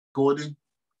recording.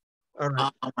 All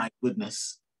right. Oh my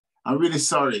goodness. I'm really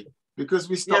sorry because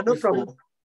we stopped no before. problem.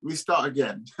 We start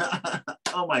again.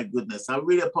 Oh my goodness. I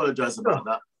really apologize about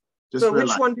that. Just so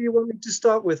realized. which one do you want me to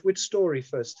start with? Which story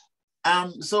first?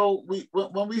 So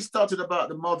when we started about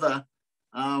the mother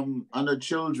and her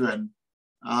children,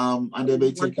 and they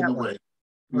were taken away.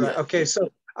 All right. Okay. So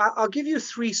I'll give you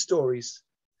 3 stories.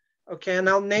 Okay. And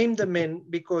I'll name the men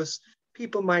because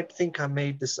people might think I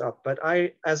made this up, but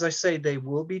as I say, they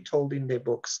will be told in their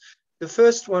books. The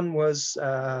first one was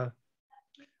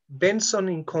Benson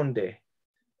in Conde,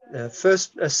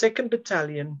 2nd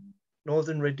Battalion,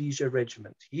 Northern Rhodesia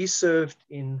Regiment. He served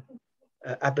in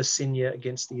Abyssinia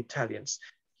against the Italians.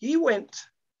 He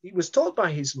was told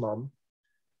by his mom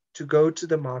to go to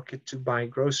the market to buy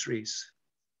groceries.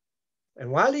 And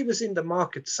while he was in the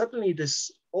market, suddenly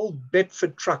this old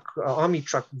Bedford truck, army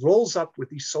truck, rolls up with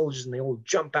these soldiers and they all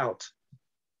jump out.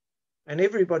 And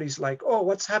everybody's like, oh,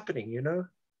 what's happening, you know?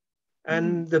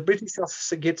 And the British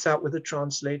officer gets out with a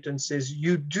translator and says,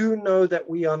 you do know that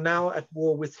we are now at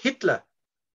war with Hitler.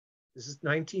 This is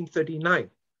 1939.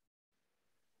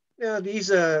 Now,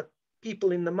 these are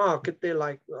people in the market. They're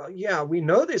like, well, yeah, we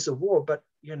know there's a war, but,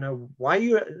 you know, why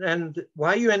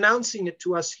are you announcing it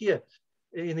to us here?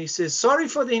 And he says, sorry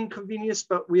for the inconvenience,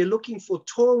 but we're looking for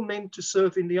tall men to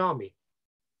serve in the army.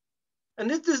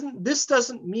 And this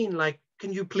doesn't mean like,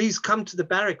 can you please come to the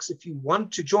barracks if you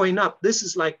want to join up? This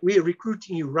is like, we're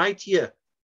recruiting you right here.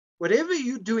 Whatever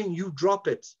you're doing, you drop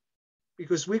it,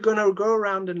 because we're going to go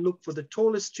around and look for the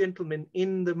tallest gentlemen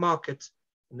in the market,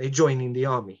 and they join in the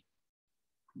army.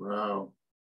 Wow.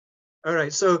 All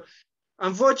right. So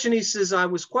unfortunately, he says, I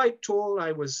was quite tall.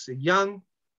 I was young.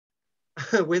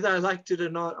 Whether I liked it or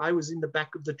not, I was in the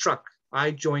back of the truck.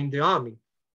 I joined the army.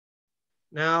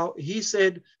 Now, he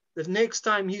said the next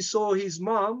time he saw his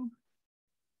mom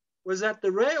was at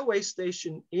the railway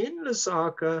station in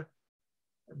Lusaka,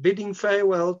 bidding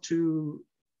farewell to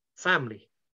family.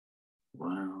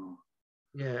 Wow.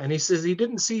 Yeah, and he says he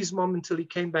didn't see his mom until he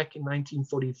came back in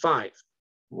 1945.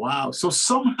 Wow. So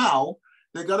somehow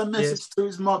they got a message to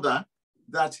his mother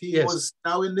that he was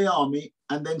now in the army,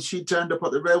 and then she turned up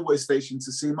at the railway station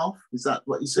to see him off. Is that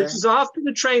what you said? This is after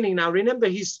the training. Now, remember,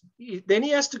 then he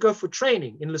has to go for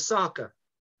training in Lusaka.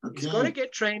 Okay. He's got to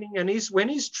get training, and when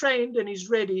he's trained and he's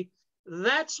ready,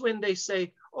 that's when they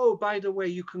say, oh, by the way,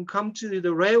 you can come to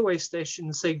the railway station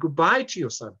and say goodbye to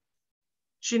your son.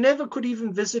 She never could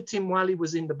even visit him while he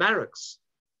was in the barracks.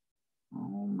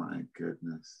 Oh, my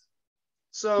goodness.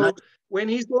 So when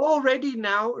he's all ready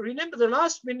now, remember the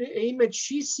last image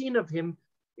she's seen of him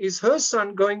is her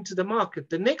son going to the market.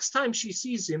 The next time she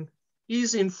sees him,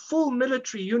 he's in full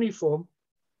military uniform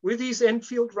with his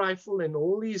Enfield rifle and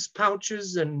all these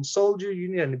pouches and soldier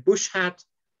union and bush hat,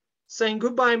 saying,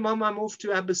 goodbye, Mom, I'm off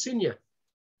to Abyssinia.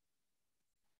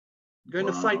 Going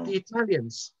to fight the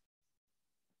Italians.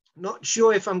 Not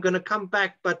sure if I'm going to come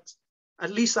back, but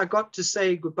at least I got to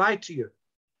say goodbye to you.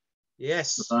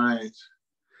 Yes. Right.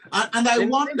 And I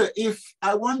wonder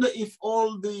if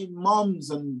all the moms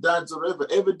and dads or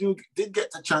ever did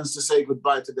get the chance to say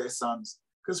goodbye to their sons,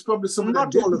 because probably some of them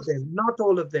didn't. Not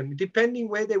all of them, depending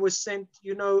where they were sent.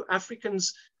 You know,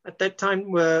 Africans at that time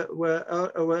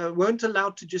weren't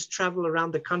allowed to just travel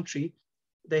around the country.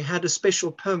 They had a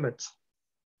special permit,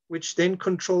 which then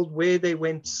controlled where they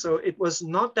went. So it was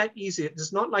not that easy.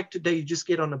 It's not like today you just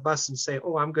get on a bus and say,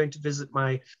 oh, I'm going to visit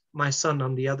my son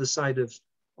on the other side of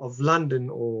London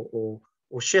or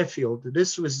Sheffield.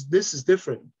 This is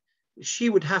different. She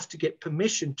would have to get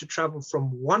permission to travel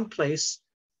from one place.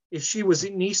 If she was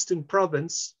in Eastern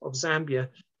Province of Zambia,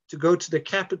 to go to the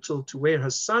capital to where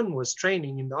her son was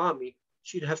training in the army,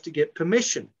 she'd have to get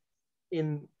permission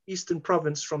in Eastern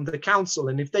Province from the council.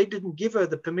 And if they didn't give her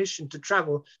the permission to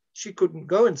travel, she couldn't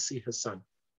go and see her son.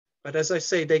 But as I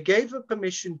say, they gave her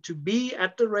permission to be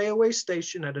at the railway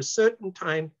station at a certain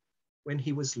time when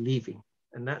he was leaving.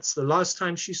 And that's the last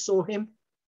time she saw him.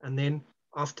 And then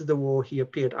after the war, he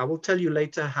appeared. I will tell you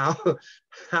later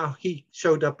how he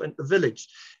showed up at the village.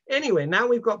 Anyway, now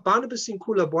we've got Barnabas in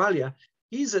Kulabwalia.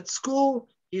 He's at school.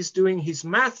 He's doing his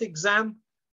math exam.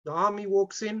 The army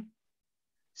walks in. He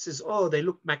says, oh, they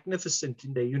look magnificent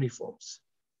in their uniforms.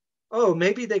 Oh,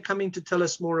 maybe they're coming to tell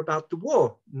us more about the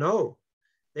war. No,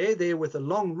 they're there with a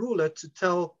long ruler to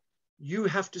tell you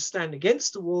have to stand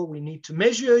against the war. We need to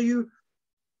measure you.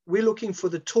 We're looking for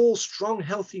the tall, strong,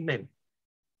 healthy men.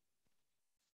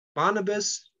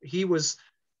 Barnabas, he was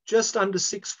just under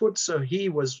 6 foot, so he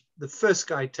was the first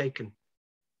guy taken.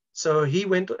 So he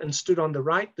went and stood on the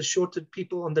right, the shorter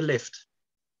people on the left.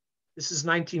 This is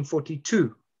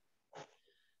 1942.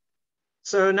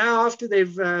 So now after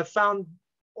they've found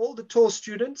all the tall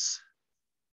students,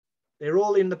 they're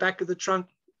all in the back of the trunk.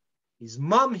 His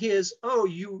mom hears, oh,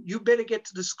 you better get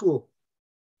to the school.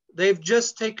 They've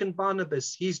just taken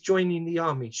Barnabas. He's joining the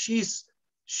army. She's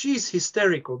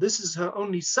hysterical. This is her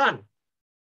only son.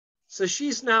 So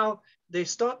she's now, they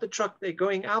start the truck. They're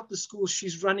going out the school.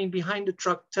 She's running behind the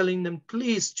truck, telling them,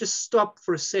 please just stop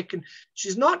for a second.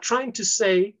 She's not trying to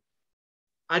say,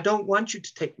 I don't want you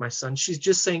to take my son. She's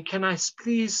just saying, can I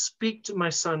please speak to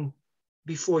my son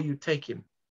before you take him?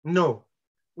 No,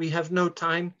 we have no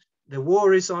time. The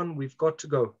war is on. We've got to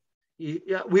go.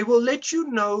 We will let you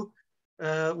know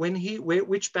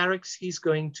which barracks he's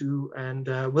going to, and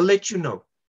we'll let you know.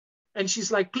 And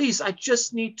she's like, please, I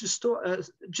just need to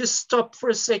just stop for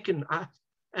a second.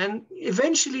 And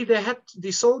eventually they had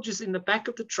the soldiers in the back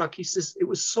of the truck. He says, it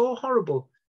was so horrible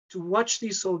to watch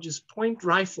these soldiers point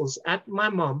rifles at my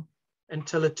mom and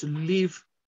tell her to leave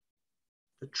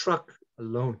the truck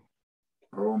alone.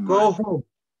 Oh, go home.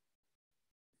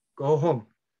 Go home.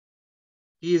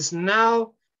 He is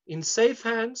now in safe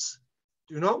hands.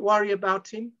 Do not worry about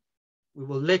him. We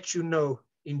will let you know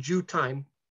in due time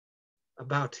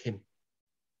about him.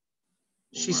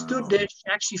 She stood there. She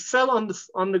actually fell on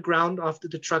the ground after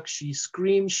the truck. She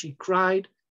screamed. She cried.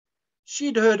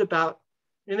 She'd heard about,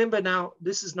 remember now,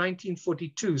 this is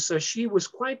 1942. So she was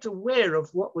quite aware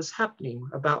of what was happening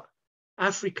about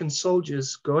African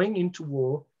soldiers going into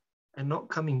war and not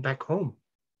coming back home.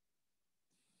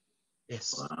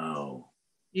 Yes. Wow.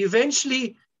 He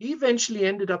eventually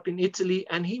ended up in Italy,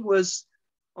 and he was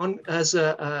on as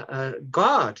a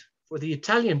guard for the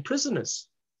Italian prisoners.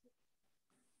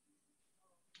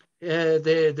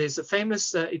 There's a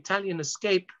famous Italian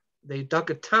escape. They dug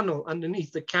a tunnel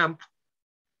underneath the camp,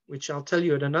 which I'll tell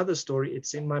you at another story.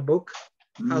 It's in my book,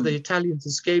 how the Italians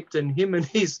escaped, and him and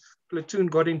his platoon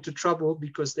got into trouble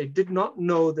because they did not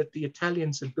know that the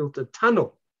Italians had built a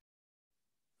tunnel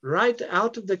right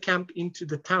out of the camp into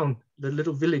the town, the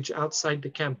little village outside the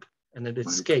camp, and it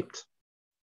escaped.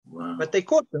 Wow. But they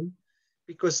caught them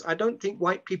because I don't think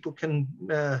white people can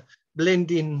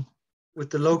blend in with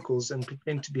the locals and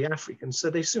pretend to be African. So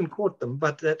they soon caught them,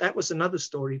 but that was another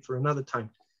story for another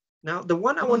time. Now, the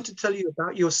one I want to tell you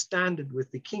about your standard with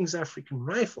the King's African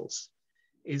Rifles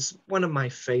is one of my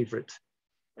favorite,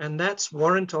 and that's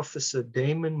Warrant Officer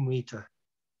Damon Mwita.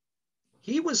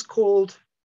 He was called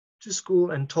to school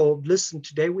and told, listen,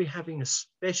 today we're having a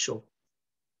special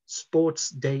sports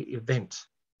day event.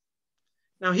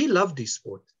 Now, he loved his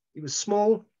sport. He was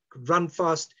small, could run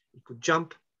fast, he could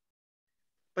jump.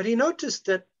 But he noticed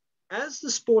that as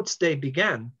the sports day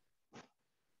began,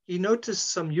 he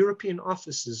noticed some European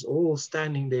officers all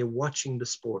standing there watching the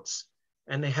sports.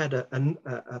 And they had a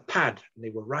pad, and they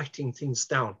were writing things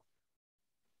down.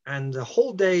 And the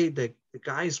whole day, the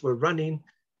guys were running,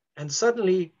 and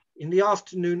suddenly, in the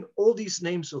afternoon, all these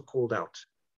names were called out,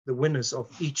 the winners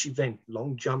of each event: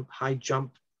 long jump, high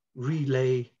jump,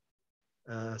 relay,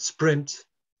 sprint.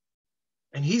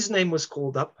 And his name was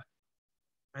called up,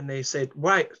 and they said,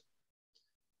 right,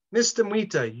 Mr.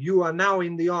 Mwita, you are now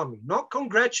in the army. Not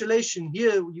congratulations,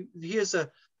 here's a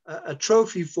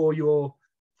trophy for your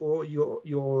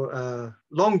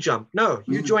long jump. No,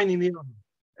 you're joining the army.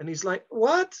 And he's like,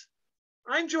 what?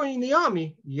 I'm joining the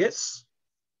army? Yes.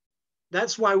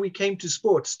 That's why we came to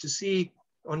sports, to see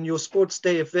on your sports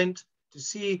day event, to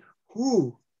see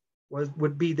who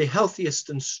would be the healthiest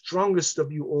and strongest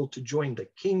of you all to join the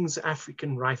King's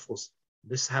African Rifles.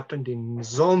 This happened in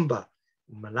Zambia,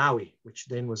 in Malawi, which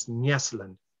then was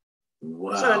Nyasaland.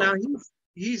 Wow. So now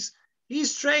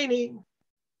he's training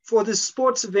for this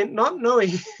sports event, not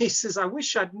knowing. He says, I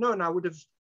wish I'd known. I would have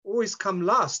always come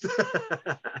last.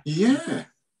 Yeah.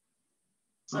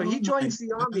 So he joins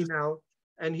the army now.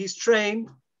 And he's trained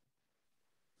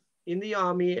in the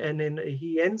army, and then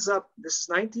he ends up, this is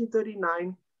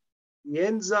 1939, he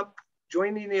ends up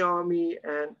joining the army,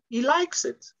 and he likes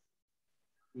it.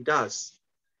 He does.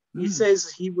 He says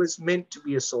he was meant to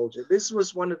be a soldier. This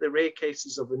was one of the rare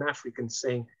cases of an African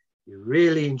saying he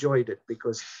really enjoyed it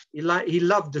because he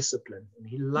loved discipline, and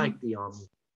he liked the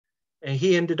army. And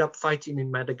he ended up fighting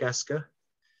in Madagascar.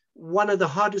 One of the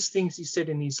hardest things he said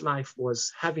in his life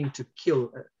was having to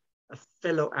kill a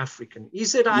fellow African. He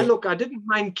said, look, I didn't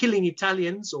mind killing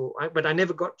Italians, but I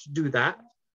never got to do that.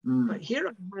 But here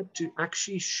I had to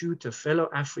actually shoot a fellow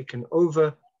African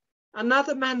over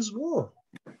another man's war.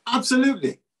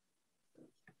 Absolutely.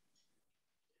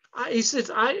 He said,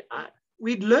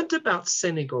 we'd learned about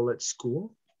Senegal at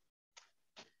school.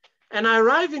 And I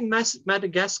arrive in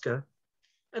Madagascar,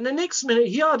 and the next minute,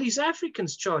 here are these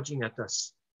Africans charging at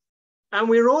us. And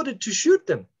we're ordered to shoot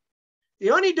them.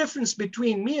 The only difference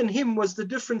between me and him was the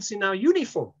difference in our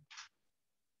uniform.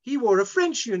 he wore a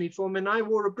French uniform and I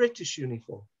wore a British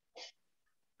uniform.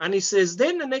 And he says,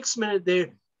 then the next minute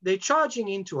they're charging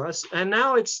into us, and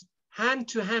now it's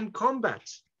hand-to-hand combat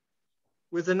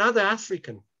with another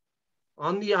African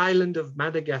on the island of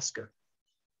Madagascar.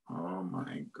 Oh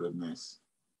my goodness.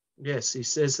 Yes, he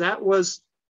says that was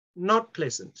not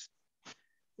pleasant.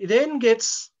 He then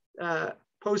gets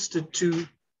posted to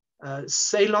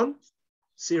Ceylon,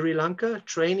 Sri Lanka,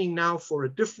 training now for a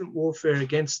different warfare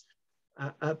against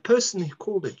a person who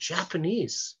called it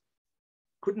Japanese.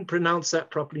 Couldn't pronounce that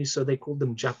properly, so they called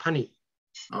them Japani.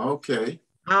 Okay.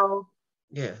 How?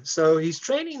 Yeah, so he's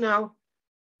training now,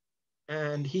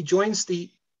 and he joins the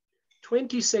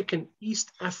 22nd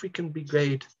East African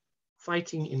Brigade,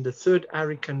 fighting in the 3rd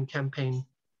Arakan campaign.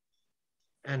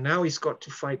 And now he's got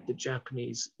to fight the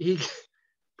Japanese.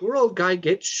 Poor old guy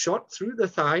gets shot through the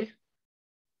thigh.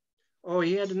 Oh,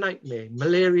 he had a nightmare,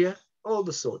 malaria, all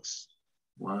the sorts.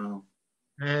 Wow.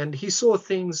 And he saw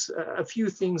things, a few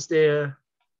things there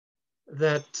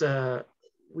that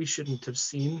we shouldn't have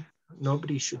seen.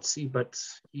 Nobody should see, but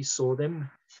he saw them.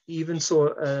 He even saw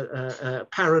a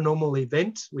paranormal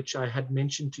event, which I had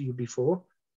mentioned to you before.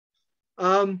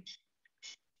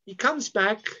 He comes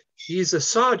back. He's a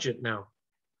sergeant now.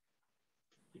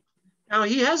 Now,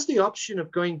 he has the option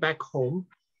of going back home.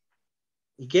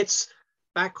 He gets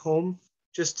back home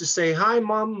just to say, hi,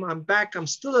 Mom, I'm back. I'm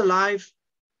still alive.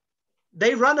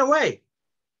 They run away.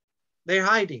 They're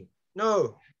hiding.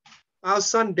 No, our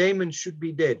son Damon should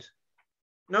be dead.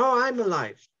 No, I'm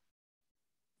alive.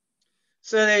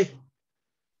 So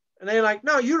they're like,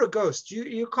 no, you're a ghost.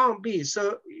 You can't be.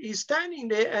 So he's standing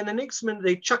there, and the next minute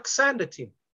they chuck sand at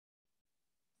him.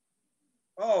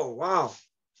 Oh, wow.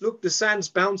 Look, the sand's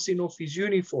bouncing off his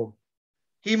uniform.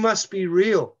 He must be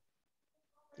real.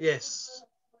 Yes.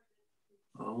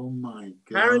 Oh my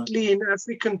God. Apparently in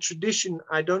African tradition,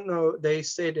 I don't know, they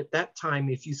said at that time,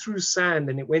 if you threw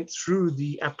sand and it went through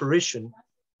the apparition,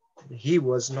 he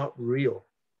was not real.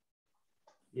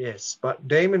 Yes, but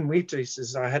Damon Wheater, he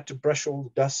says, I had to brush all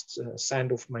the dust,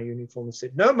 sand off my uniform, and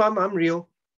said, no, Mom, I'm real.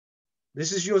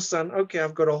 This is your son. Okay,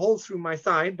 I've got a hole through my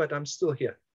thigh, but I'm still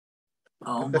here.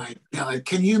 Oh my God.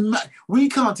 Can you we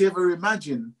can't ever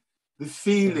imagine the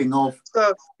feeling of.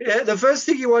 So yeah, the first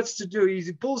thing he wants to do is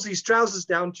he pulls his trousers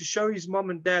down to show his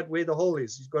mom and dad where the hole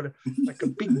is. He's got like a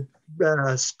big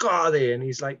scar there, and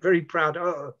he's like very proud.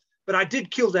 Oh, but I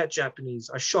did kill that Japanese.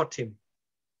 I shot him.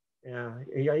 Yeah,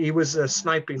 he was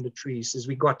sniping the tree. He says,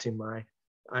 we got him.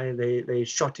 They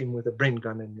shot him with a Bren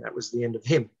gun, and that was the end of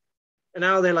him. And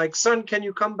now they're like, son, can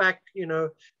you come back? You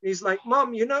know, he's like,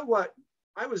 Mom, you know what?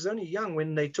 I was only young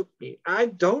when they took me. I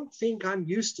don't think I'm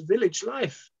used to village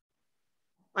life.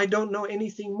 I don't know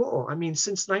anything more. I mean,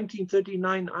 since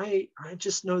 1939, I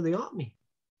just know the army.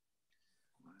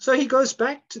 So he goes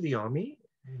back to the army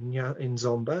in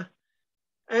Zambia,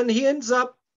 and he ends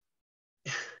up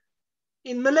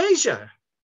in Malaysia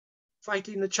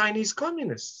fighting the Chinese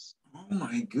communists. Oh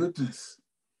my goodness.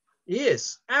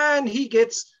 Yes, and he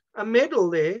gets a medal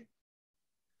there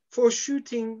for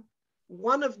shooting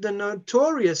one of the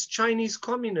notorious Chinese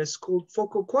communists called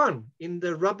Foko Kwan in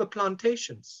the rubber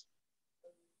plantations.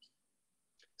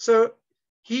 So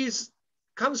he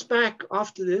comes back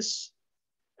after this,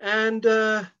 and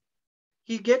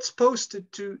he gets posted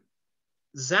to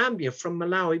Zambia from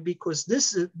Malawi because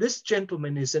this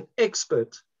gentleman is an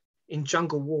expert in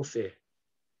jungle warfare.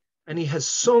 And he has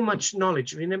so much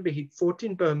knowledge. Remember, he fought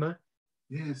in Burma.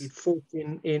 Yes. He fought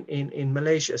in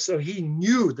Malaysia. So he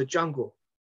knew the jungle.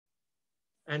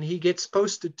 And he gets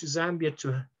posted to Zambia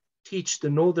to teach the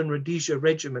Northern Rhodesia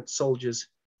Regiment soldiers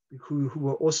who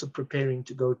were also preparing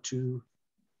to go to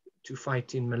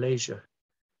fight in Malaysia.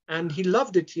 And he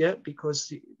loved it here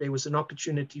because there was an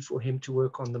opportunity for him to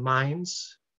work on the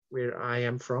mines where I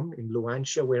am from, in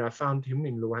Luanshya, where I found him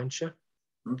in Luanshya.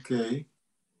 Okay.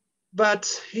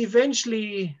 But he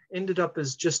eventually ended up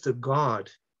as just a guard.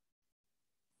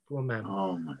 Poor man.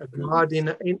 Oh my a goodness. guard in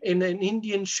an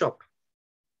Indian shop.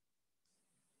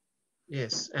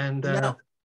 Yes, and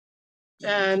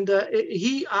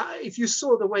if you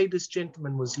saw the way this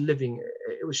gentleman was living,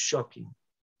 it was shocking.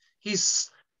 His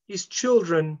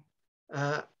children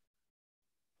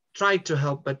tried to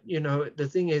help, but you know the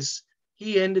thing is,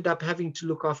 he ended up having to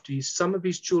look after some of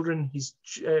his children, his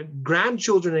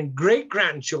grandchildren, and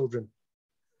great-grandchildren.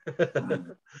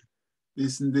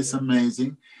 Isn't this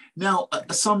amazing? Now,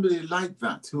 somebody like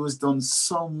that who has done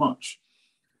so much,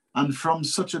 and from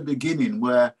such a beginning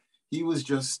where he was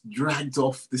just dragged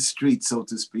off the street, so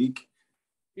to speak.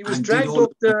 He was dragged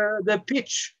off the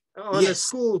pitch on a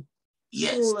school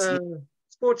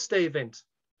sports day event.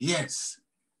 Yes.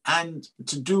 And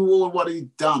to do all what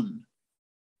he'd done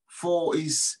for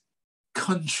his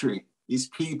country, his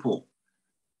people,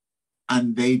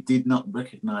 and they did not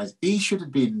recognize. He should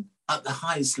have been at the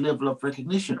highest level of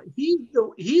recognition.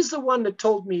 He's the one that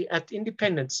told me at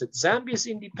independence, at Zambia's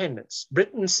independence,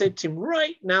 Britain said to him,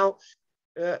 right now,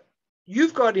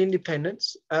 you've got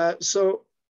independence, so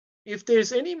if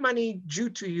there's any money due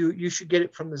to you, you should get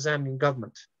it from the Zambian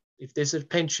government. If there's a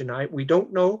pension, we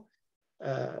don't know,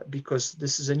 because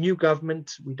this is a new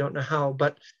government, we don't know how,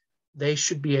 but they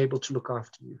should be able to look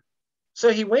after you. So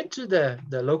he went to the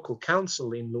local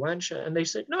council in Luanshya, and they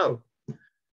said, no,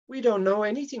 we don't know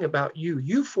anything about you.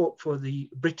 You fought for the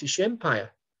British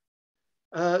Empire.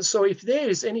 So if there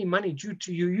is any money due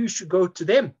to you, you should go to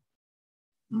them.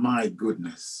 My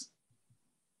goodness.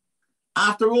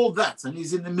 After all that, and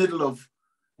he's in the middle of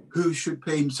who should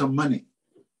pay him some money.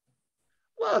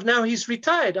 Well, now he's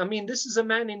retired. I mean, this is a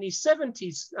man in his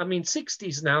 70s, I mean,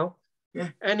 60s now. Yeah.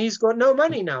 And he's got no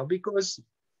money now because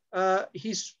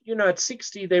he's, you know, at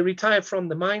 60, they retire from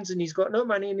the mines and he's got no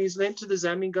money. And he's went to the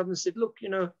Zambian government and said, look, you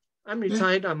know, I'm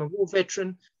retired. I'm a war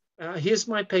veteran. Here's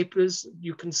my papers.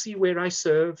 You can see where I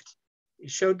served. He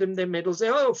showed them their medals. They,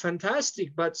 oh,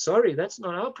 fantastic. But sorry, that's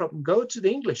not our problem. Go to the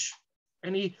English.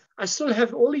 And I still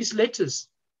have all these letters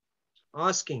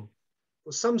asking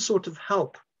for some sort of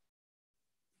help.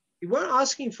 He weren't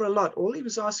asking for a lot. All he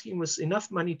was asking was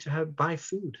enough money to buy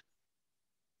food.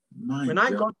 When I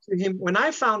got to him, when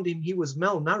I found him, he was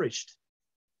malnourished.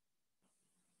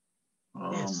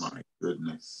 Oh, yes. My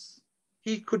goodness.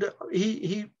 He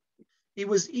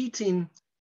was eating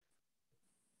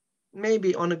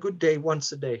maybe on a good day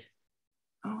once a day.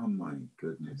 Oh my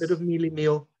goodness. A bit of mealy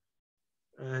meal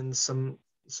and some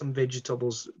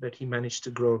vegetables that he managed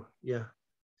to grow. Yeah.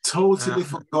 Totally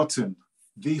forgotten.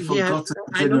 The forgotten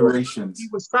generations. He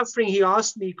was suffering. He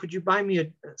asked me, could you buy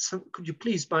me could you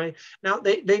please buy? Now,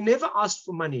 they never asked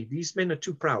for money. These men are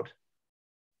too proud.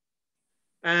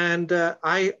 And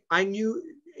I knew,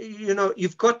 you know,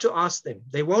 you've got to ask them.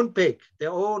 They won't beg.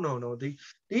 No.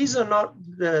 These are not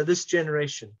this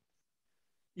generation.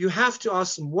 You have to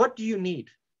ask them, what do you need?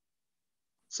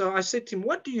 So I said to him,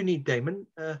 what do you need, Damon?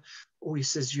 He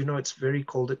says, you know, it's very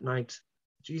cold at night.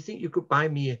 Do you think you could buy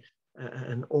me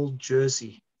an old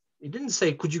jersey? He didn't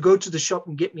say, could you go to the shop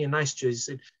and get me a nice jersey? He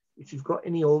said, if you've got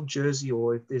any old jersey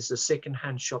or if there's a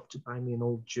second-hand shop to buy me an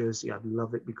old jersey, I'd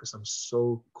love it because I'm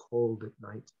so cold at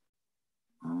night.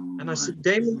 Oh, and I said,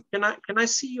 Damon, can I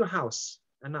see your house?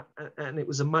 And it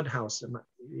was a mud house. And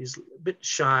he's a bit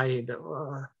shy. And,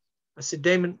 I said,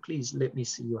 Damon, please let me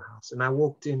see your house. And I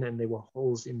walked in and there were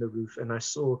holes in the roof. And I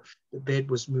saw the bed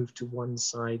was moved to one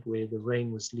side where the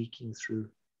rain was leaking through.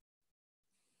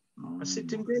 I said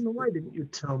to him, Damon, why didn't you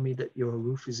tell me that your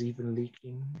roof is even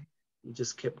leaking? He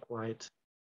just kept quiet.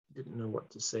 He didn't know what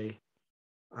to say.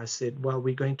 I said, well,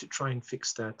 we're going to try and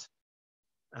fix that.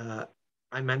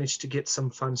 I managed to get some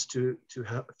funds to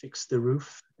help fix the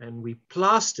roof, and we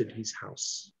plastered his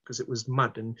house because it was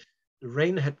mud and the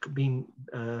rain had been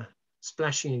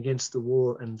splashing against the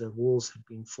wall and the walls had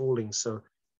been falling. So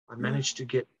I managed to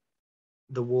get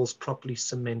the walls properly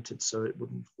cemented so it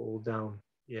wouldn't fall down.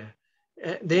 Yeah.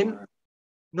 Then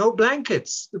no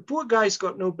blankets. The poor guy's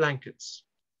got no blankets.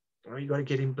 Oh, you got to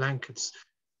get him blankets.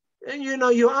 And you know,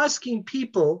 you're asking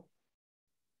people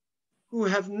who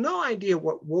have no idea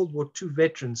what World War II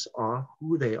veterans are,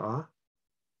 who they are.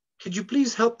 Could you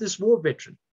please help this war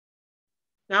veteran?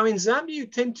 Now in Zambia, you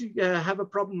tend to have a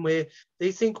problem where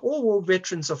they think all war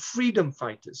veterans are freedom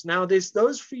fighters. Now there's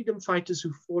those freedom fighters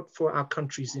who fought for our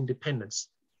country's independence.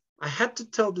 I had to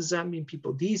tell the Zambian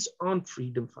people, these aren't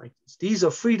freedom fighters. These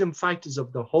are freedom fighters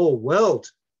of the whole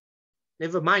world.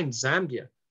 Never mind Zambia.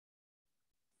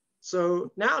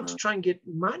 So now to try and get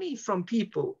money from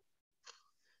people,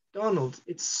 Donald,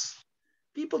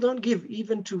 people don't give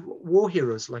even to war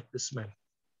heroes like this man.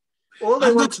 All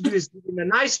they want to do is give him a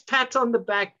nice pat on the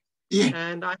back. Yeah.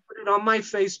 And I put it on my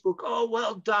Facebook. Oh,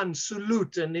 well done,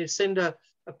 salute. And they send a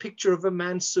picture of a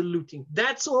man saluting.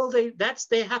 That's all they're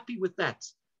happy with that.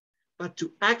 But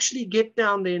to actually get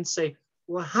down there and say,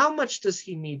 well, how much does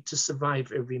he need to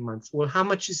survive every month? Well, how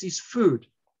much is his food?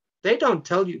 They don't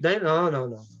tell you.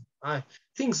 No.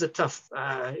 Things are tough.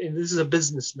 This is a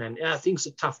businessman. Yeah, things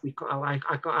are tough.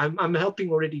 I'm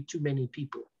helping already too many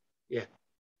people. Yeah.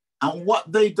 And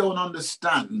what they don't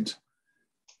understand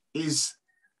is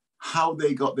how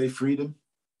they got their freedom,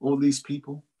 all these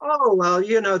people. Oh, well,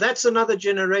 you know, that's another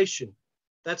generation.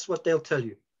 That's what they'll tell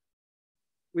you.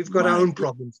 We've got our own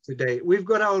problems today. We've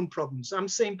got our own problems. I'm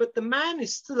saying, but the man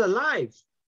is still alive.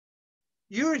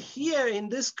 You're here in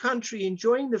this country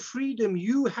enjoying the freedom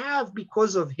you have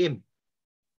because of him.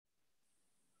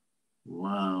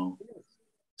 Wow.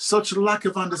 such lack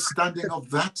of understanding of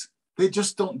that. They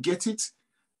just don't get it.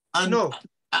 And, No,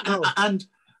 no. and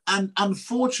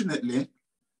unfortunately,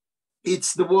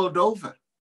 it's the world over.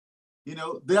 You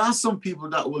know, there are some people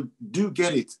that will do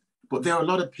get it, but there are a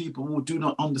lot of people who do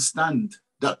not understand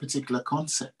that particular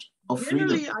concept of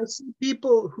Generally, freedom. I see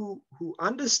people who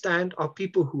understand are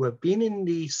people who have been in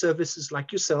the services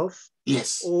like yourself,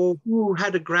 Yes. or who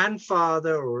had a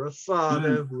grandfather or a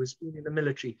father who has been in the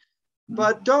military.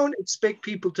 But don't expect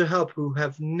people to help who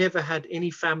have never had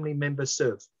any family member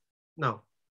serve. No.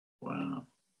 Wow.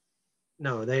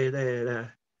 No,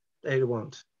 they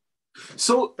won't.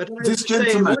 So But as this you say,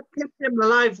 gentleman, what kept them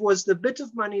alive was the bit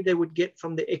of money they would get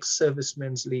from the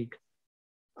ex-servicemen's league.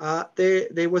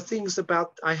 There were things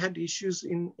about, I had issues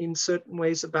in certain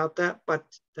ways about that, but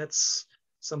that's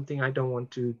something I don't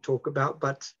want to talk about.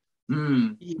 But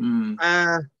the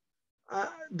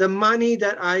money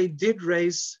that I did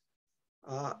raise,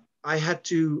 I had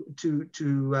to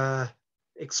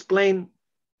explain,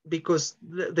 because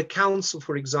the council,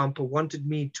 for example, wanted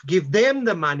me to give them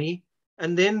the money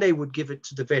and then they would give it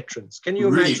to the veterans. Can you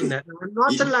imagine that? Now, I'm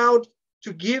not allowed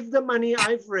to give the money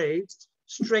I've raised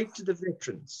straight to the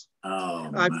veterans.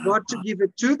 I've got to give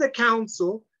it to the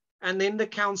council, and then the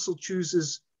council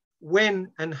chooses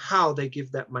when and how they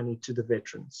give that money to the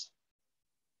veterans.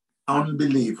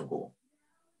 Unbelievable.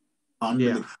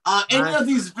 Unbelievable. Yeah. Any of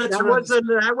these veterans?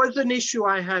 That was an issue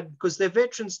I had, because the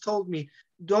veterans told me,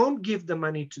 don't give the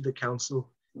money to the council.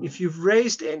 If you've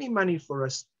raised any money for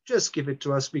us, just give it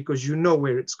to us, because you know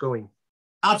where it's going.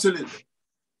 Absolutely.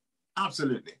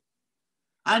 Absolutely.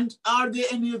 And are there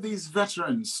any of these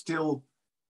veterans still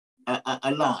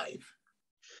alive?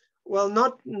 Well,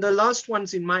 not the last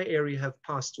ones in my area have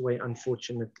passed away,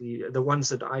 unfortunately. The ones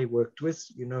that I worked with,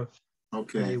 you know,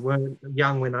 they weren't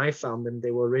young when I found them.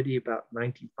 They were already about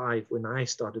 95 when I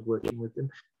started working with them.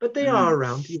 But they are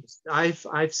around.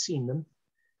 I've seen them.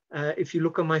 If you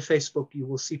look on my Facebook, you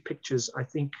will see pictures. I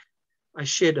think I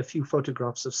shared a few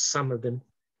photographs of some of them.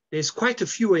 There's quite a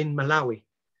few in Malawi.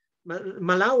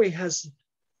 Malawi has,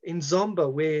 in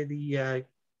Zambia, where the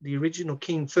original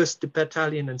King, 1st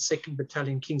Battalion and 2nd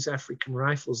Battalion King's African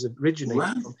Rifles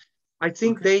originated from. I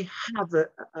think they have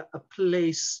a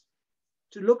place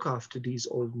to look after these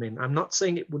old men. I'm not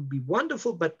saying it would be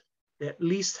wonderful, but they at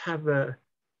least have an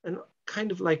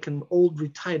kind of like an old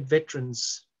retired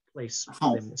veterans place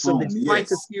for them. So there's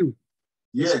quite a few.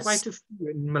 There's quite a few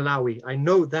in Malawi. I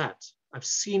know that. I've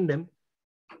seen them.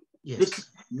 Yes.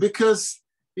 Because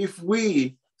if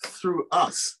we, through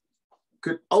us,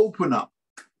 could open up,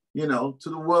 you know, to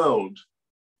the world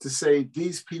to say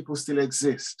these people still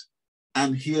exist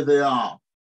and here they are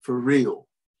for real,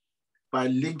 by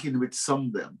linking with some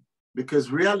of them,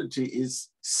 because reality is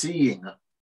seeing.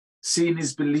 Seeing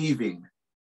is believing.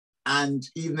 And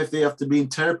even if they have to be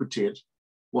interpreted,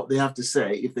 what they have to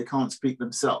say, if they can't speak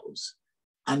themselves,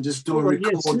 and just do a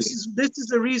recording. Yes, this is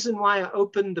the reason why I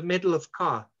opened the Medal of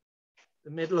Kar.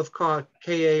 The Medal of Kar,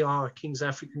 KAR, King's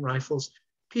African Rifles.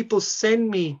 People send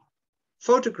me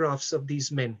photographs of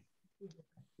these men.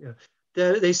 Yeah.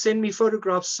 They send me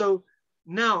photographs. So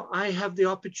now I have the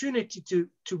opportunity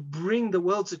to bring the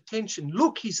world's attention.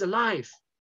 Look, he's alive.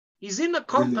 He's in a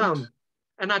compound. Brilliant.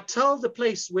 And I tell the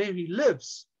place where he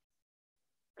lives.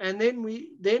 And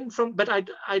but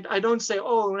I don't say,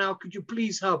 oh, now could you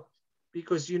please help?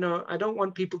 Because, you know, I don't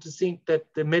want people to think that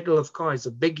the Medal of Kar is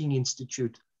a begging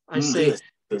institute. I say,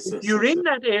 if you're in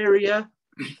that area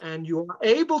and you are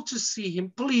able to see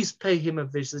him, please pay him a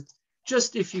visit.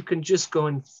 Just if you can just go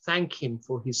and thank him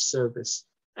for his service.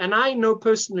 And I know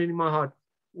personally in my heart,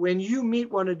 when you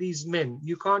meet one of these men,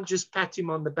 you can't just pat him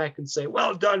on the back and say,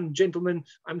 well done, gentlemen.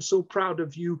 I'm so proud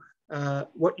of you,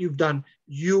 what you've done.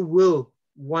 You will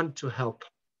want to help.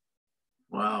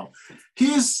 Wow.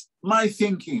 Here's my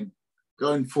thinking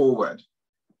going forward.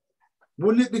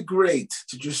 Wouldn't it be great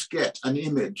to just get an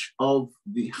image of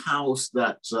the house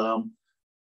that,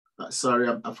 sorry,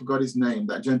 I forgot his name,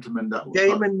 that gentleman that...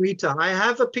 Damon Rita. I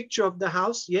have a picture of the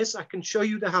house. Yes, I can show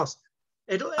you the house.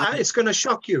 It's going to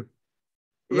shock you.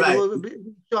 It will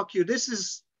shock you. This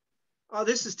is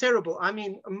terrible. I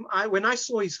mean, when I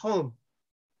saw his home,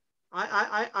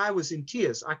 I was in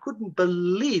tears. I couldn't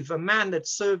believe a man that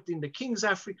served in the King's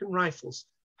African Rifles,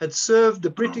 had served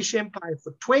the British Empire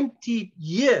for 20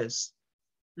 years,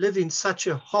 live in such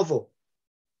a hovel.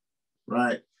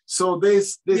 Right. So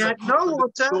there's he had no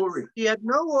water. Story. He had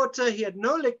no water. He had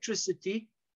no electricity.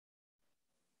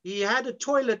 He had a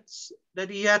toilet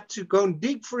that he had to go and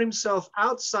dig for himself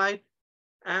outside,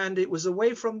 and it was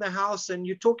away from the house. And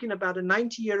you're talking about a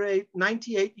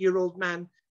 98-year-old man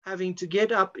having to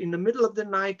get up in the middle of the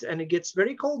night, and it gets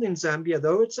very cold in Zambia,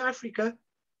 though it's Africa.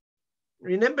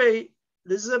 remember,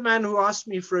 this is a man who asked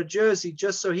me for a jersey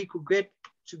just so he could get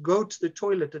to go to the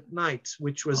toilet at night,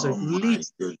 which was Oh at my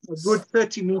least a goodness. good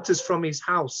 30 meters from his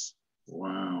house.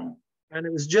 Wow. And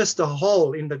it was just a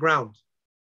hole in the ground.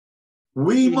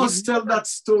 We must tell that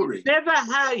story.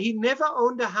 He never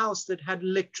owned a house that had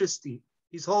electricity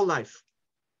his whole life.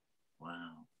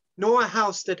 Wow. Nor a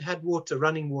house that had water,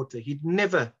 running water. He'd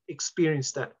never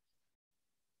experienced that.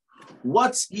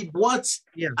 What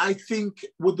Yeah. I think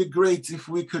would be great if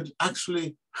we could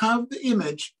actually have the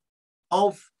image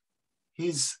of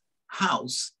his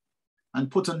house and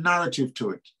put a narrative to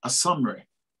it, a summary.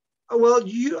 Well,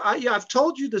 I've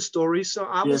told you the story, so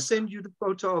I will Yes. send you the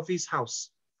photo of his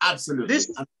house. Absolutely.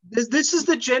 This is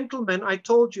the gentleman I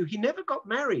told you. He never got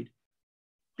married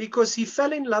because he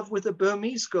fell in love with a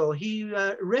Burmese girl. He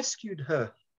rescued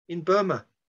her in Burma.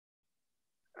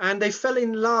 And they fell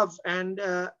in love, and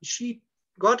she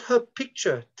got her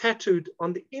picture tattooed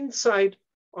on the inside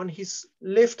on his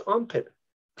left armpit.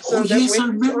 So yes, I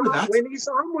remember that. When his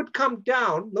arm would come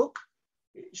down, look,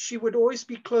 she would always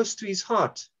be close to his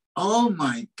heart. Oh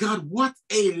my God, what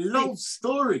a love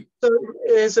story. So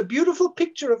there's a beautiful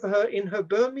picture of her in her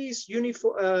Burmese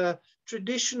uniform,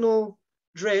 traditional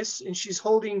dress, and she's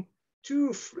holding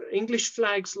two English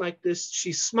flags like this.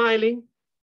 She's smiling,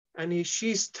 and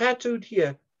she's tattooed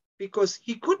here because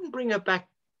he couldn't bring her back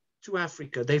to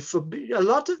Africa. A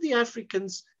lot of the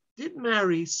Africans did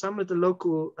marry some of the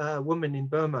local women in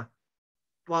Burma,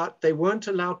 but they weren't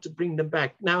allowed to bring them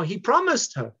back. Now, he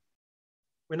promised her,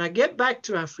 when I get back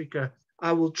to Africa,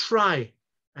 I will try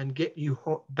and get you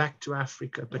back to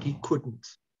Africa, but he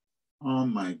couldn't. Oh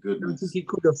my I don't goodness. think he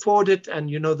could afford it, and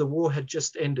the war had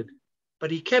just ended.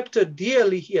 But he kept her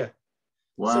dearly here.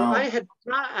 Wow. So I had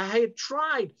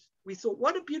tried. We thought,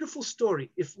 what a beautiful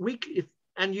story.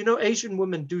 And Asian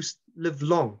women do live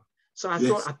long. So I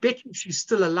thought, I bet you she's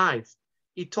still alive.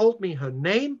 He told me her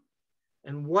name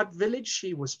and what village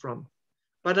she was from.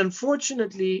 But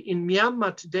unfortunately, in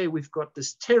Myanmar today, we've got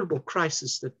this terrible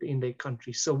crisis in their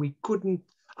country. So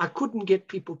I couldn't get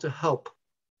people to help.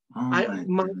 Oh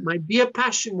my dear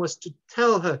passion was to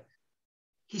tell her,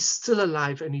 he's still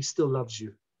alive and he still loves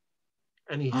you.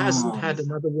 And he hasn't had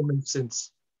another woman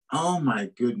since. Oh my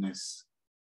goodness.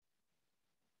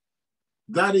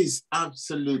 That is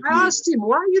absolutely. I asked him,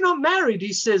 why are you not married?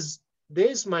 He says,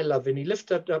 there's my love. And he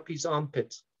lifted up his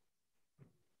armpit.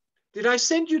 Did I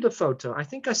send you the photo? I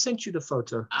think I sent you the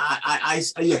photo.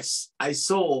 Yes, I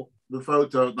saw the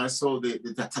photo. I saw the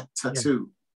tattoo.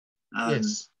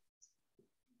 Yes.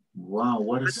 Wow,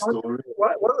 what a story.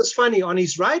 What was funny, on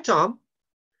his right arm,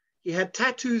 he had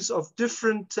tattoos of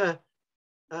different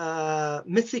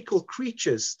mythical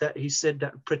creatures that he said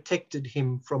that protected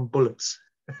him from bullets.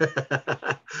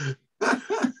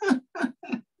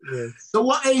 Yes. So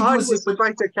what age was he? He was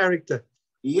quite a character.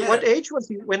 Yeah. What age was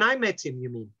he when I met him, you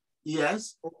mean?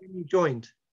 Yes. Or when he joined?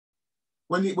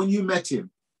 When you met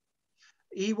him?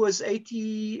 He was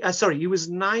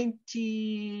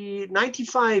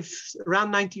 95,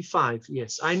 around 95,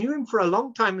 yes. I knew him for a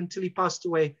long time until he passed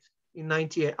away in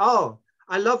 98. Oh,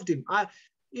 I loved him. I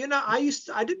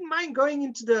didn't mind going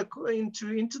into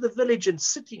the village and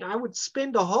sitting. I would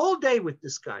spend a whole day with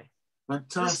this guy.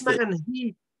 Fantastic. This man,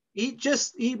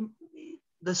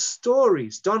 the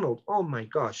stories, Donald, oh my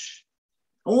gosh.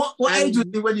 What age was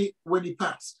he when he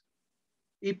passed?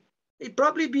 He'd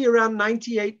probably be around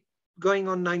 98, going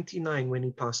on 99 when he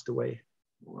passed away.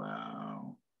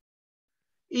 Wow.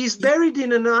 He's buried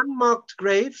in an unmarked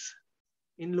grave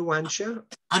in Luanshya.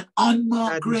 An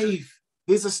unmarked grave.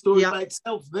 There's a story by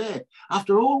itself there.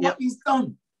 After all what he's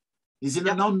done, he's in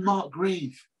an unmarked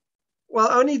grave.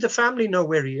 Well, only the family know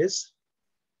where he is.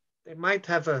 They might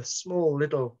have a small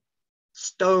little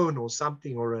stone or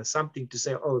something, something to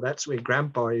say, oh, that's where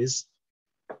Grandpa is.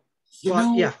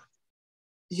 To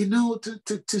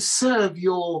serve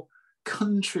your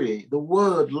country, the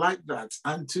world like that,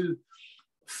 and to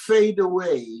fade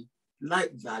away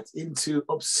like that into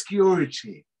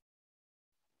obscurity,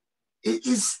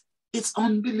 it's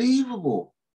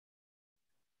unbelievable.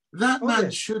 That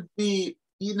man should be,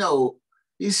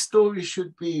 his story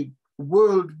should be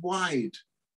worldwide,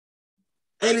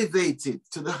 elevated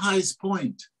to the highest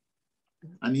point.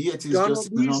 And yet he's Donald,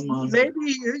 just been on.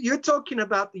 Maybe you're talking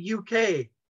about the UK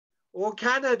or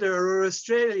Canada or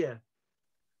Australia.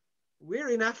 We're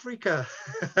in Africa.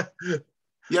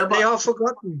 They are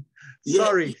forgotten.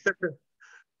 Sorry.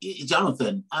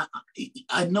 Jonathan,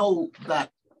 I know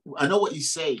what you're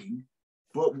saying,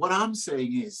 but what I'm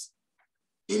saying is,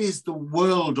 it is the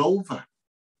world over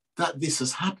that this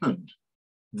has happened.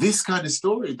 This kind of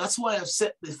story. That's why I've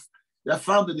set that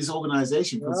founded this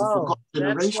organization because the Wow, forgotten that's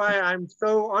generation. why I'm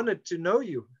so honored to know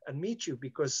you and meet you,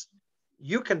 because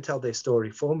you can tell their story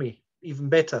for me even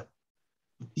better.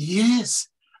 Yes.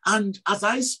 And as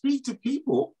I speak to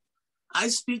people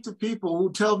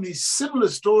who tell me similar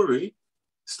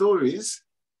stories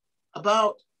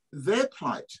about their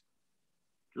plight.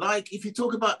 Like if you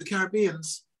talk about the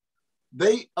Caribbeans,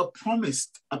 they are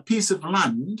promised a piece of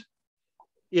land,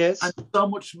 yes, and so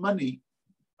much money.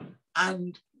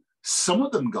 And some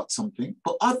of them got something,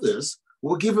 but others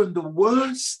were given the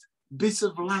worst bit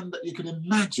of land that you can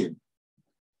imagine,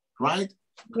 right?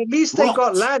 At least they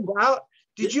got land out.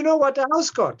 Did you know what the house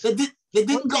got? They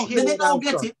didn't all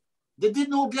get it. They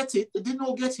didn't all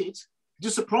get it.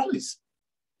 Just a promise,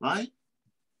 right?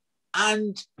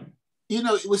 And,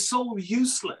 it was so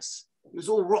useless. It was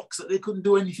all rocks that they couldn't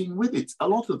do anything with it, a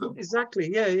lot of them.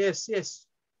 Exactly, yeah, yes.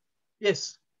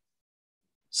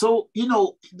 So,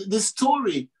 the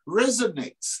story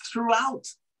resonates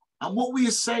throughout. And what we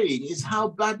are saying is how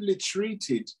badly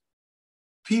treated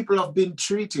people have been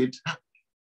treated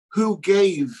who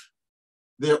gave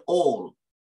their all.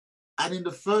 And in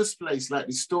the first place, like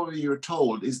the story you're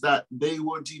told, is that they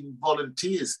weren't even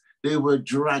volunteers. They were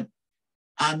dragged.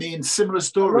 I mean, similar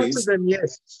stories. Lots of them,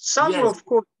 yes. Some, yes. Of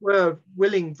course, were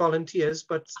willing volunteers,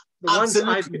 but the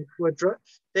Absolutely. ones I met were drafted.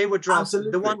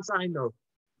 Absolutely. The ones I know.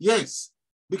 Yes,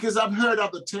 because I've heard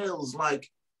other tales,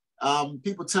 like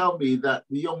people tell me that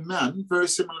the young man, very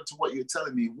similar to what you're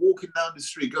telling me, walking down the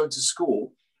street, going to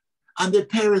school, and their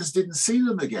parents didn't see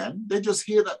them again. They just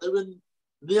hear that they're in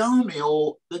the army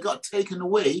or they got taken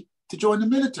away to join the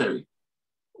military.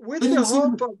 With the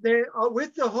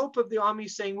hope of the army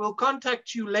saying, we'll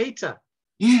contact you later.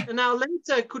 Yeah. And now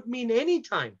later could mean any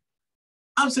time.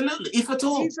 Absolutely, if at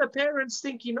all. These are parents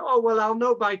thinking, oh, well, I'll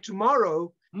know by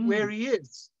tomorrow where he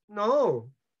is. No.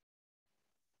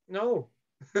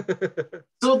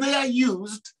 So they are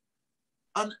used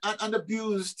and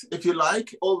abused, if you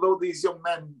like, although these young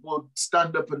men would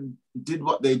stand up and did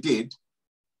what they did.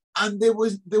 And there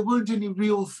weren't any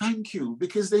real thank you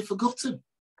because they've forgotten.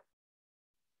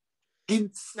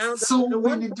 Now, the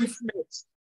many different.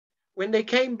 When they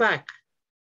came back,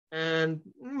 and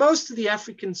most of the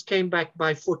Africans came back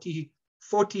by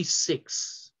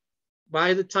 46.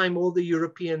 By the time all the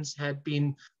Europeans had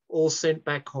been all sent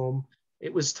back home,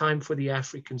 it was time for the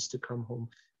Africans to come home.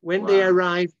 When they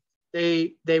arrived,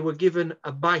 they were given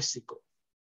a bicycle.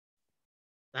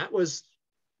 That was,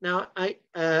 now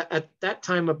at that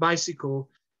time, a bicycle,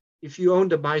 if you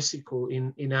owned a bicycle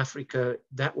in Africa,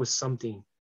 that was something.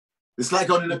 It's like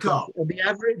owning a car.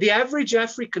 The average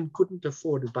African couldn't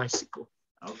afford a bicycle.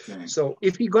 Okay. So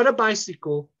if he got a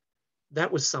bicycle, that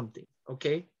was something,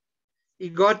 okay? He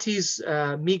got his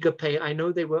meager pay. I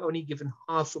know they were only given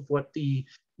half of what the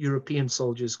European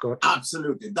soldiers got.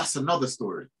 Absolutely. That's another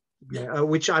story. Yeah.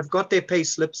 Which I've got their pay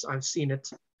slips. I've seen it.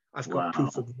 I've got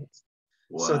proof of it.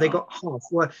 Wow. So they got half.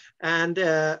 And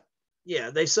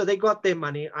they got their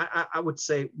money. I would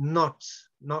say not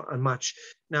much.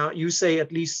 Now, you say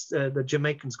at least the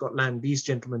Jamaicans got land. These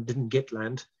gentlemen didn't get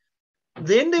land.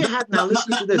 Then they had,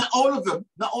 listen to this. Not all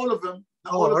of them.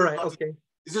 All right, okay.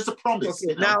 It's just a promise.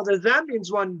 Okay, now the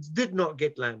Zambians ones did not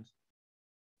get land.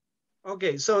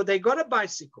 Okay, so they got a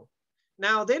bicycle.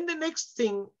 Now then the next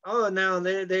thing, now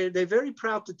they're very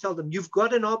proud to tell them, you've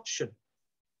got an option.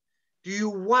 Do you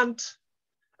want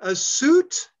a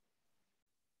suit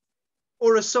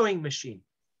or a sewing machine?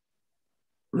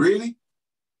 Really?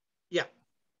 Yeah.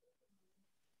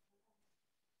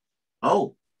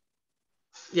 Oh.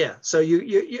 Yeah, so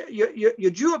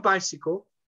you do a bicycle.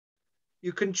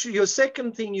 Your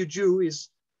second thing you do is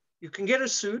you can get a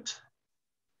suit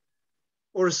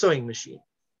or a sewing machine.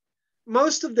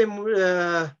 Most of them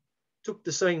took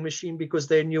the sewing machine because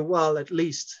they knew, well, at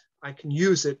least I can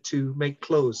use it to make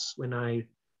clothes when I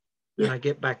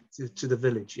get back to the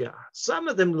village. Yeah, some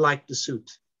of them liked the suit.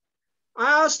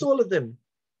 I asked all of them.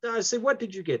 I said, what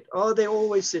did you get? Oh, they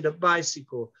always said a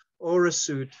bicycle or a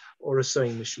suit or a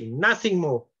sewing machine, nothing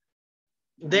more.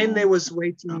 Then there was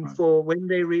waiting for when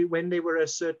they were a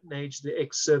certain age, the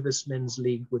ex-servicemen's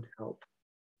league would help.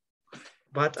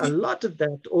 But a lot of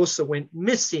that also went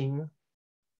missing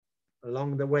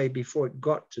along the way before it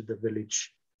got to the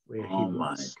village where he was. Oh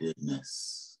my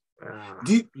goodness!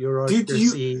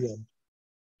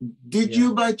 Did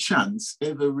you by chance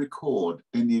ever record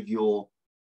any of your,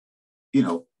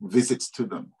 visits to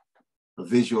them? A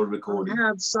visual recording? I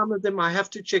have some of them. I have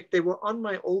to check. They were on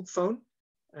my old phone.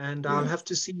 And I'll have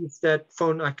to see if that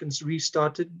phone I can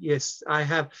restart it. Yes, I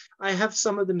have. I have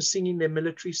some of them singing their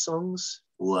military songs.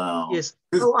 Wow. Yes.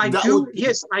 Oh, I do.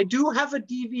 Yes, I do have a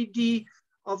DVD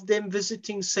of them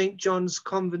visiting St. John's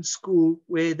Convent School,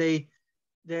 where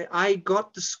I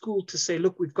got the school to say,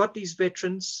 look, we've got these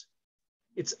veterans.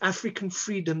 It's African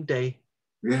Freedom Day.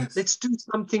 Yes. Let's do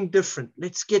something different.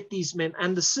 Let's get these men.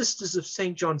 And the sisters of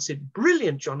St. John said,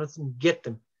 brilliant, Jonathan, get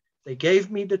them. They gave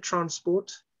me the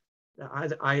transport.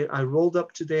 I rolled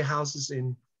up to their houses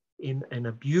in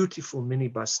a beautiful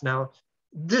minibus. Now,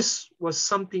 this was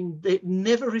something they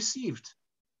never received.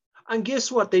 And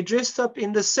guess what? They dressed up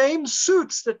in the same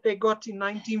suits that they got in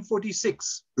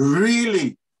 1946.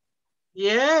 Really?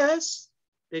 Yes.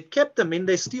 They kept them in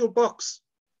their steel box.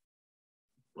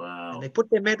 Wow. And they put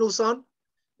their medals on.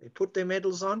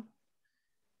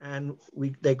 And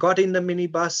they got in the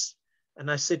minibus.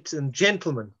 And I said to them,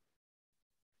 gentlemen,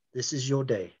 this is your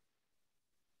day.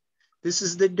 This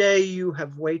is the day you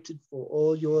have waited for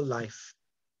all your life,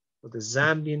 for the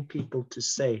Zambian people to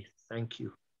say thank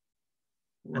you.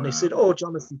 Wow. And they said, oh,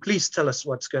 Jonathan, please tell us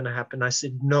what's going to happen. I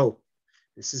said, no,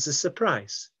 this is a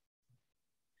surprise.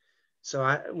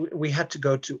 So we had to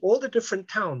go to all the different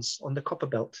towns on the Copper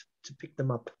Belt to pick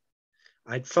them up.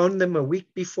 I'd phoned them a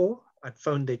week before. I'd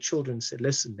phoned their children and said,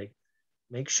 listen,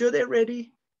 make sure they're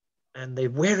ready. And they're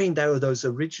wearing those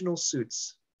original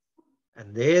suits.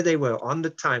 And there they were on the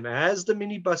time. As the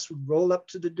minibus would roll up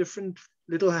to the different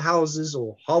little houses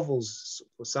or hovels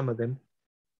for some of them,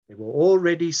 they were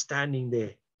already standing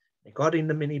there. They got in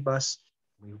the minibus.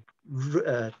 We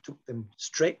took them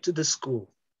straight to the school.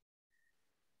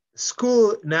 The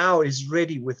school now is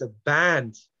ready with a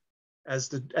band as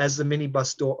the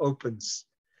minibus door opens.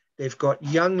 They've got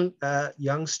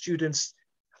young students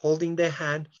holding their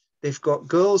hand. They've got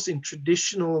girls in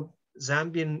traditional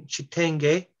Zambian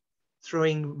chitenge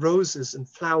throwing roses and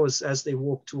flowers as they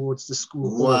walk towards the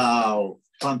school. Wow,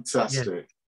 fantastic.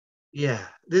 Yeah,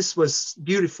 this was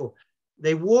beautiful.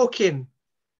 They walk in.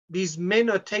 These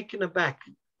men are taken aback.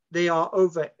 There are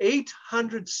over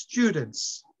 800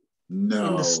 students in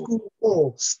the school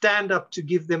hall stand up to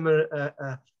give them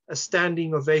a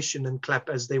standing ovation and clap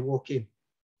as they walk in.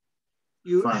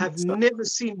 You have never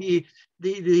seen the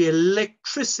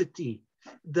electricity,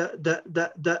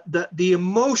 the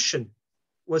emotion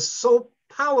was so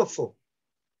powerful.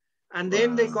 And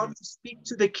then they got to speak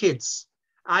to the kids.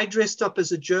 I dressed up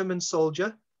as a German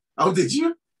soldier. Oh, did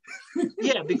you?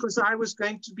 Yeah, because I was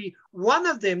going to be one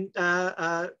of them,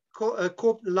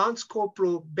 Lance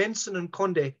Corporal Benson and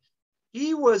Conde.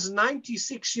 He was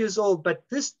 96 years old, but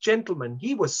this gentleman,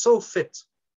 he was so fit.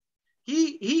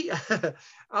 He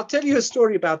I'll tell you a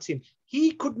story about him.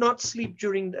 He could not sleep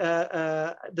during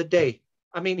the day.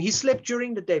 I mean, he slept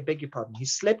during the day, beg your pardon. He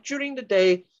slept during the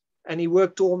day and he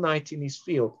worked all night in his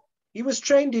field. He was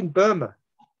trained in Burma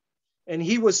and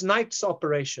he was nights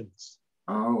operations.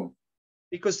 Oh.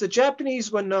 Because the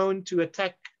Japanese were known to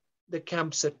attack the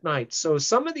camps at night. So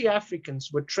some of the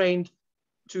Africans were trained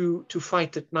to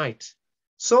fight at night.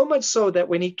 So much so that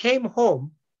when he came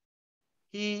home,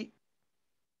 he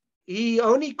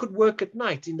only could work at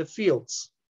night in the fields.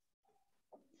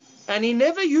 And he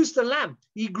never used a lamp.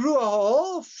 He grew a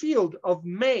whole field of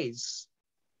maize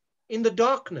in the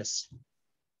darkness.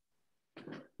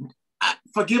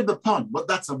 Forgive the pun, but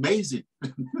that's amazing.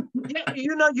 Yeah,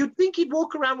 you'd think he'd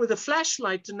walk around with a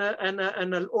flashlight or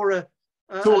a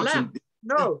lamp.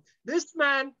 No, this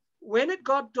man, when it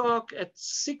got dark at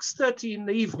 6:30 in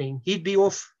the evening, he'd be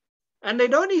off. And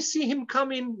they'd only see him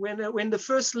come in when the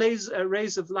first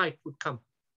rays of light would come.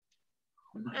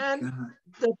 Oh and God.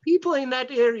 The people in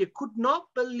that area could not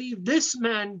believe this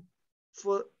man.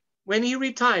 When he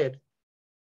retired,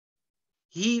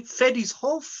 he fed his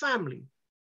whole family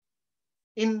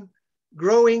in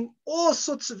growing all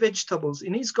sorts of vegetables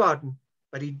in his garden,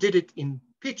 but he did it in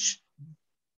pitch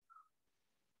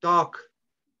dark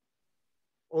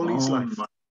all his life. Oh my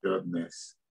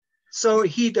goodness. So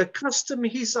he'd accustom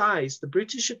his eyes. The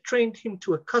British had trained him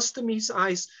to accustom his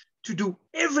eyes to do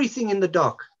everything in the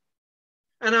dark.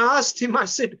 And I asked him, I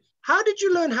said, how did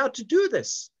you learn how to do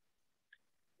this?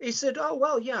 He said, oh,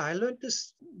 well, yeah, I learned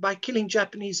this by killing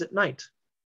Japanese at night.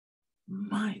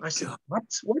 I said, what?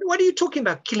 What are you talking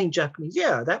about, killing Japanese?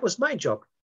 Yeah, that was my job.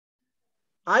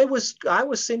 I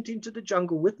was sent into the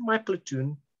jungle with my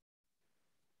platoon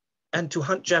and to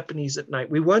hunt Japanese at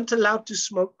night. We weren't allowed to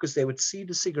smoke because they would see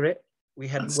the cigarette. We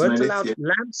weren't allowed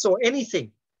lamps or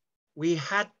anything. We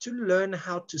had to learn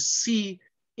how to see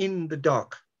in the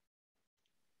dark.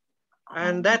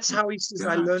 And that's how he says,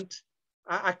 I learned.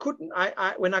 I couldn't,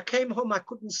 when I came home, I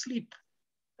couldn't sleep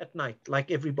at night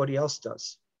like everybody else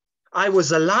does. I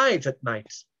was alive at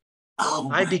night.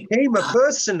 I became a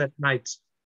person at night.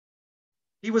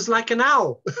 He was like an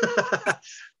owl.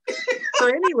 So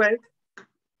anyway,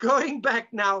 going back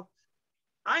now,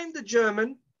 I'm the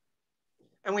German,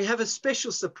 and we have a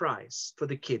special surprise for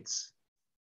the kids.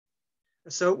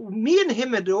 So me and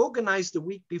him had organized a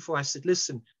week before. I said,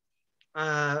 listen,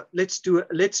 let's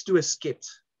do a skit,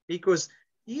 because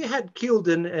he had killed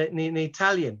an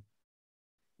Italian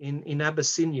in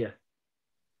Abyssinia.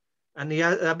 And the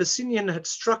Abyssinian had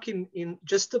struck him in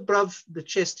just above the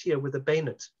chest here with a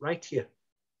bayonet, right here.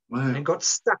 Wow. And got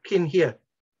stuck in here.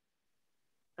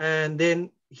 And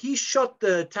then he shot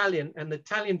the Italian, and the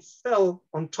Italian fell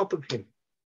on top of him.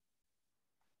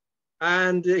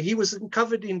 And he was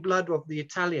covered in blood of the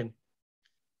Italian.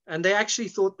 And they actually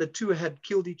thought the two had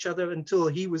killed each other until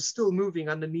he was still moving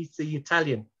underneath the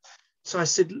Italian. So I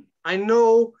said, I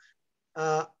know,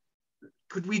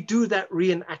 could we do that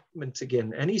reenactment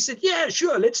again? And he said, yeah,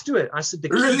 sure, let's do it. I said, the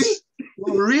kids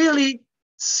will really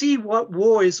see what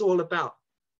war is all about.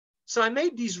 So I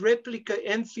made these replica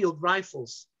Enfield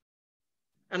rifles.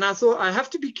 And I thought, I have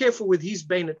to be careful with his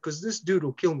bayonet because this dude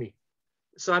will kill me.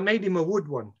 So I made him a wood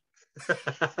one.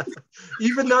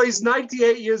 Even though he's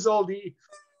 98 years old,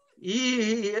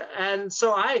 and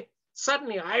so I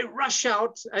rush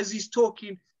out as he's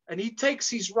talking, and he takes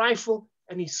his rifle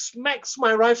and he smacks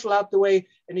my rifle out the way,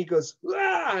 and he goes,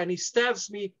 ah, and he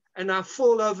stabs me, and I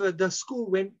fall over. The school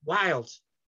went wild.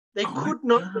 They could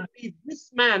not believe this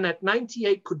man at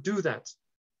 98 could do that.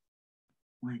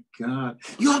 My God.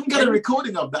 You haven't got a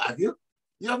recording of that, have you?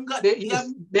 You haven't got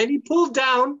Then he pulled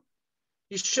down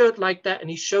his shirt like that, and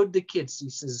he showed the kids. He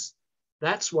says,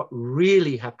 that's what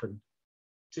really happened.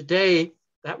 Today,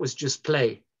 that was just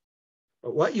play.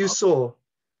 But what you saw,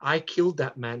 I killed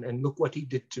that man, and look what he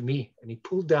did to me. And he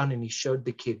pulled down and he showed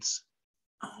the kids.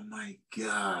 Oh my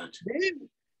God.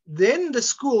 Then the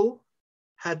school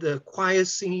had the choir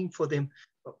singing for them.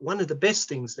 But one of the best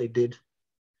things they did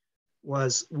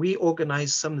was we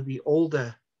organized some of the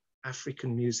older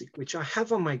African music, which I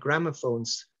have on my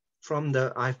gramophones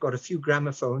I've got a few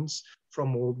gramophones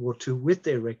from World War II with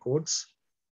their records,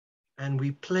 and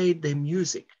we played their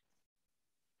music.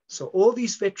 So all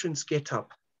these veterans get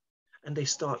up and they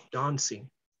start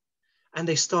dancing, and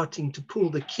they're starting to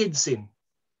pull the kids in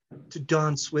to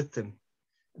dance with them.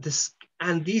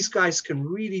 And these guys can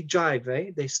really jive,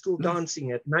 eh? They're still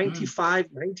dancing at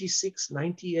 95, 96,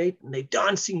 98, and they're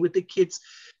dancing with the kids.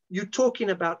 You're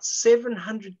talking about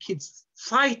 700 kids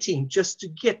fighting just to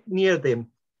get near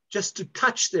them, just to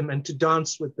touch them and to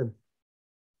dance with them.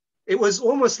 It was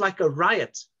almost like a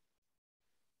riot.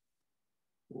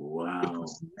 Wow.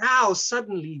 Because now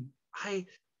suddenly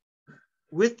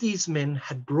with these men,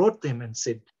 had brought them and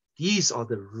said, these are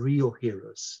the real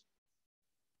heroes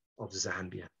of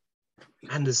Zambia.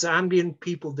 And the Zambian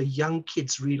people, the young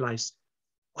kids, realized,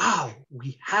 wow,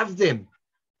 we have them.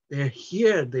 They're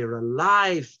here, they're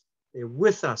alive, they're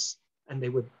with us. And they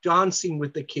were dancing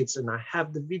with the kids. And I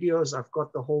have the videos, I've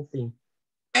got the whole thing.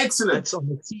 Excellent. It's on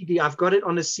the CD. I've got it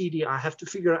on a CD. I have to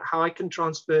figure out how I can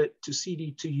transfer it to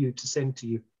CD to you, to send to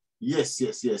you. Yes.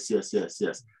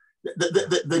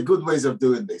 The good ways of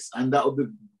doing this. And that would be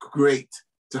great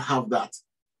to have that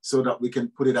so that we can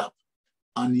put it up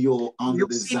on you'll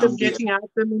see them getting out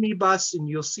the minibus, and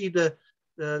you'll see the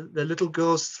little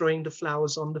girls throwing the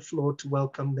flowers on the floor to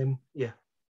welcome them. Yeah.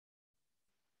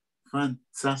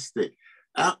 Fantastic.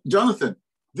 Jonathan,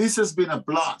 this has been a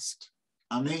blast.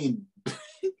 I mean,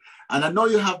 and I know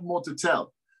you have more to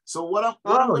tell. So what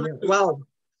I'm going to do... Well,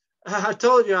 I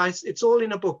told you, it's all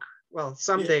in a book. Well,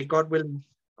 someday, God willing,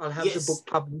 I'll have the book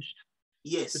published.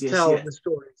 Yes, to tell the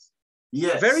stories.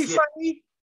 Yes. Very funny,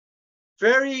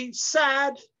 very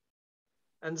sad,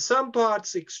 and some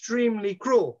parts extremely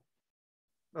cruel.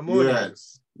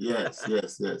 Yes.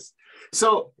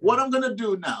 So what I'm going to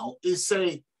do now is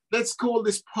say, let's call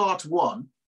this part 1.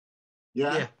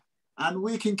 Yeah. And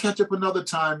we can catch up another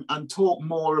time and talk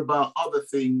more about other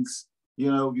things,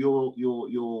 you know,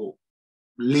 your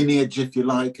lineage, if you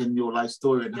like, and your life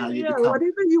story and how you become.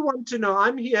 Whatever you want to know.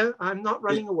 I'm here. I'm not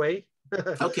running away.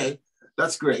 Okay,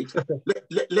 that's great.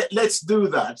 Let's do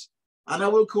that. And I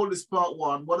will call this part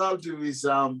 1. What I'll do is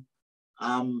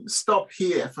stop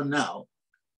here for now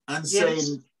and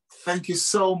saying thank you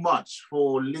so much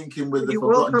for linking with the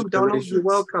Forgotten Generations. Donald, you're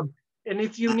welcome. And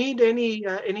if you need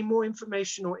any more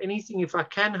information or anything, if I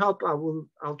can help,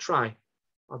 I'll try.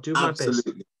 I'll do my best.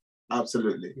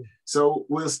 Absolutely. So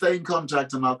we'll stay in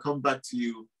contact, and I'll come back to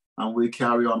you and we'll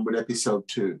carry on with episode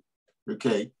 2.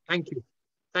 Okay. Thank you.